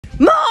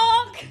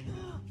Mark!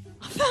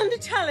 I found a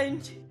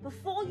challenge.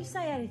 Before you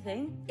say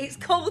anything, it's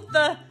called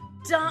the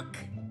duck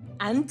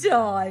and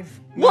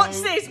dive. No,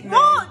 watch this, no.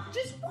 watch,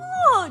 just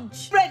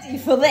watch. Ready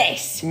for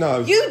this? No.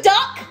 You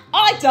duck,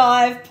 I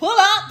dive, pull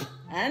up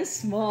and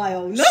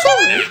smile. Look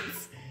Sorry? at it.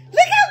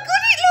 Look how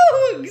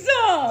good it looks.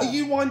 Are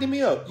you winding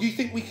me up? You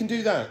think we can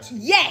do that?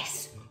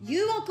 Yes,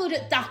 you are good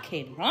at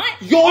ducking, right?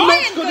 You're I not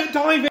am good at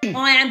diving.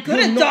 I am good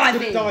You're at not diving.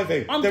 good at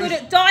diving. I'm There good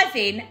is- at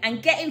diving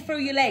and getting through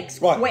your legs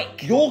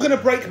quick. You're going to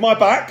break my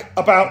back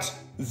about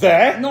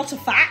there. Not a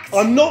fact.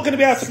 I'm not going to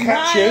be able to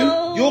catch you.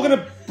 Smile. You're going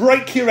to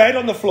break your head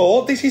on the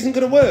floor. This isn't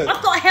going to work.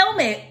 I've got a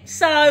helmet,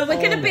 so we're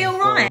going to be my all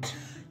right. God.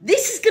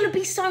 This is going to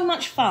be so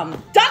much fun.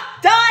 Duck,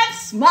 dive,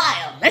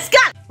 smile. Let's go.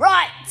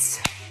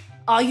 Right.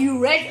 Are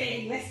you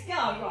ready? Let's go.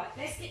 Right,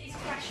 let's get this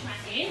crash mat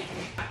in.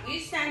 Right, you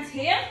stand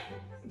here.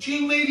 Do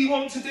you really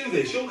want to do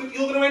this? You're going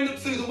to end up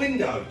through the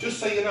window, just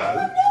so you know.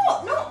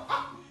 I'm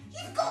not.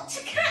 You've got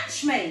to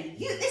catch me.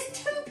 There's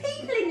 2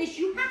 people in this.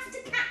 You have to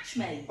catch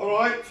me. All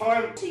right,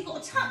 fine. So you've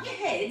got to tuck your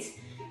head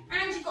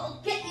and you've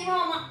got to get your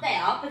arm up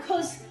there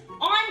because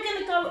I'm going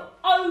to go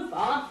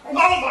over. And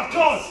Oh my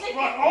God! slip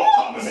Right, it.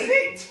 hold on a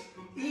minute.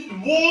 You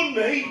warned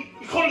me.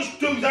 You can't just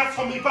do that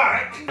on my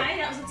back. Okay,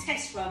 that was a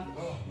test run.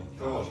 Oh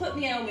my God. Put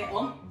my helmet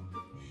on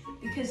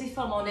because if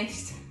I'm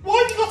honest, Why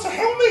have you got a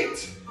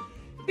helmet?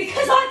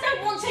 because I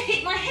don't want to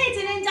hit my head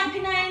and end up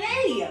in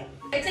A&E.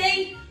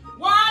 Ready?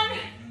 1,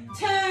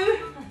 2,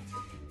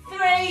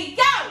 3,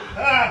 go!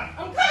 Ah.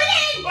 I'm coming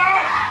in!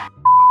 Ah.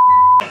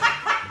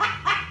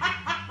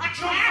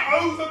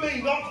 Jump over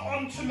me, not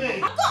onto me. I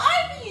got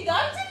over you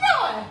though, didn't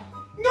I?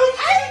 No, you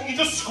didn't. You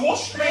just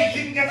squashed me. You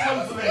didn't get That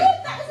was over me. good.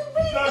 That was a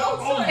really No, good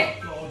oh time. my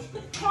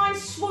God. Try and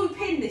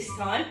swoop in this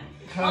time.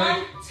 Okay. 1,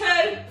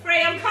 2,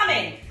 3, I'm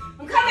coming.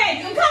 I'm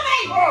coming. I'm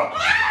coming. Oh, Ah!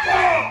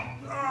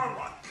 oh, oh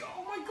my God.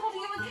 Oh my God, are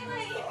you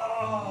okay?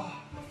 Oh,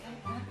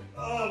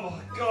 oh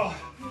my God.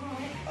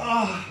 Right,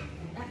 Oh,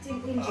 that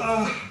didn't injure.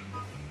 oh,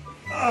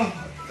 oh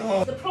my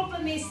God. The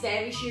problem is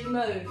you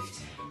moved.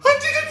 I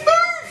didn't move.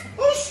 I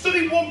was stood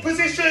in one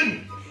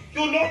position.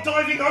 You're not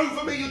diving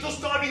over me. You're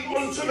just diving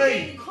onto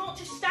me. You can't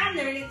just stand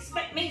there and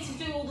expect me to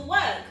do all the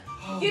work.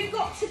 You've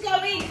got to go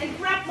in and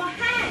grab my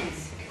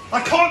hands. I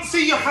can't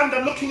see your hand.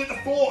 I'm looking at the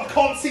floor. I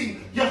can't see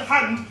your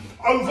hand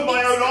over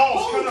my own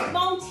arse, can I?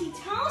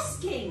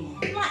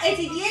 Multitasking. It's like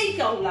Eddie the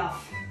Eagle,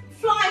 love.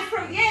 Flying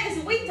through. Yeah, there's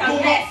a window You're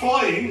there. not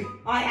flying.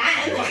 I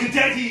am. Like a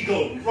dead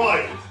eagle.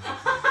 Right.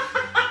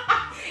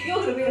 You're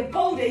going to be a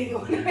bald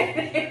eagle in a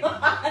minute.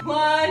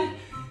 1,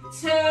 2,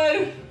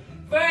 3.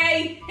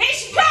 Here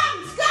she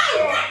comes. Go,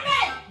 grab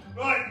me.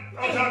 Right.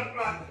 I'm done.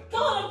 Right. Go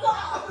on,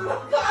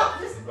 I've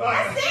got it.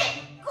 Right. That's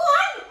it. Go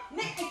on.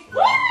 Nick me.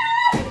 Woo!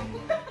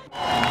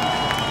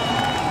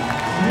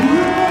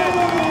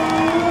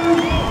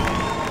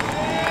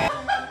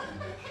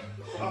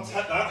 I'll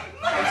take that.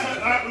 I'll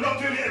take that. We're not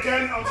doing it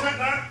again. I'll take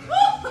that.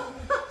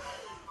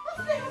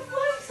 I've never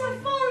flown so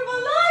far in my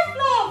life,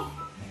 love.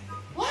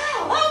 Wow,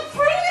 that's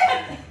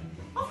brilliant.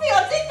 I think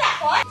I did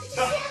that right. Did you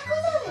see how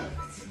good I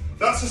looked?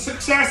 That's a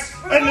success.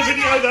 End the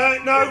video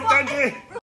there. No, don't do it.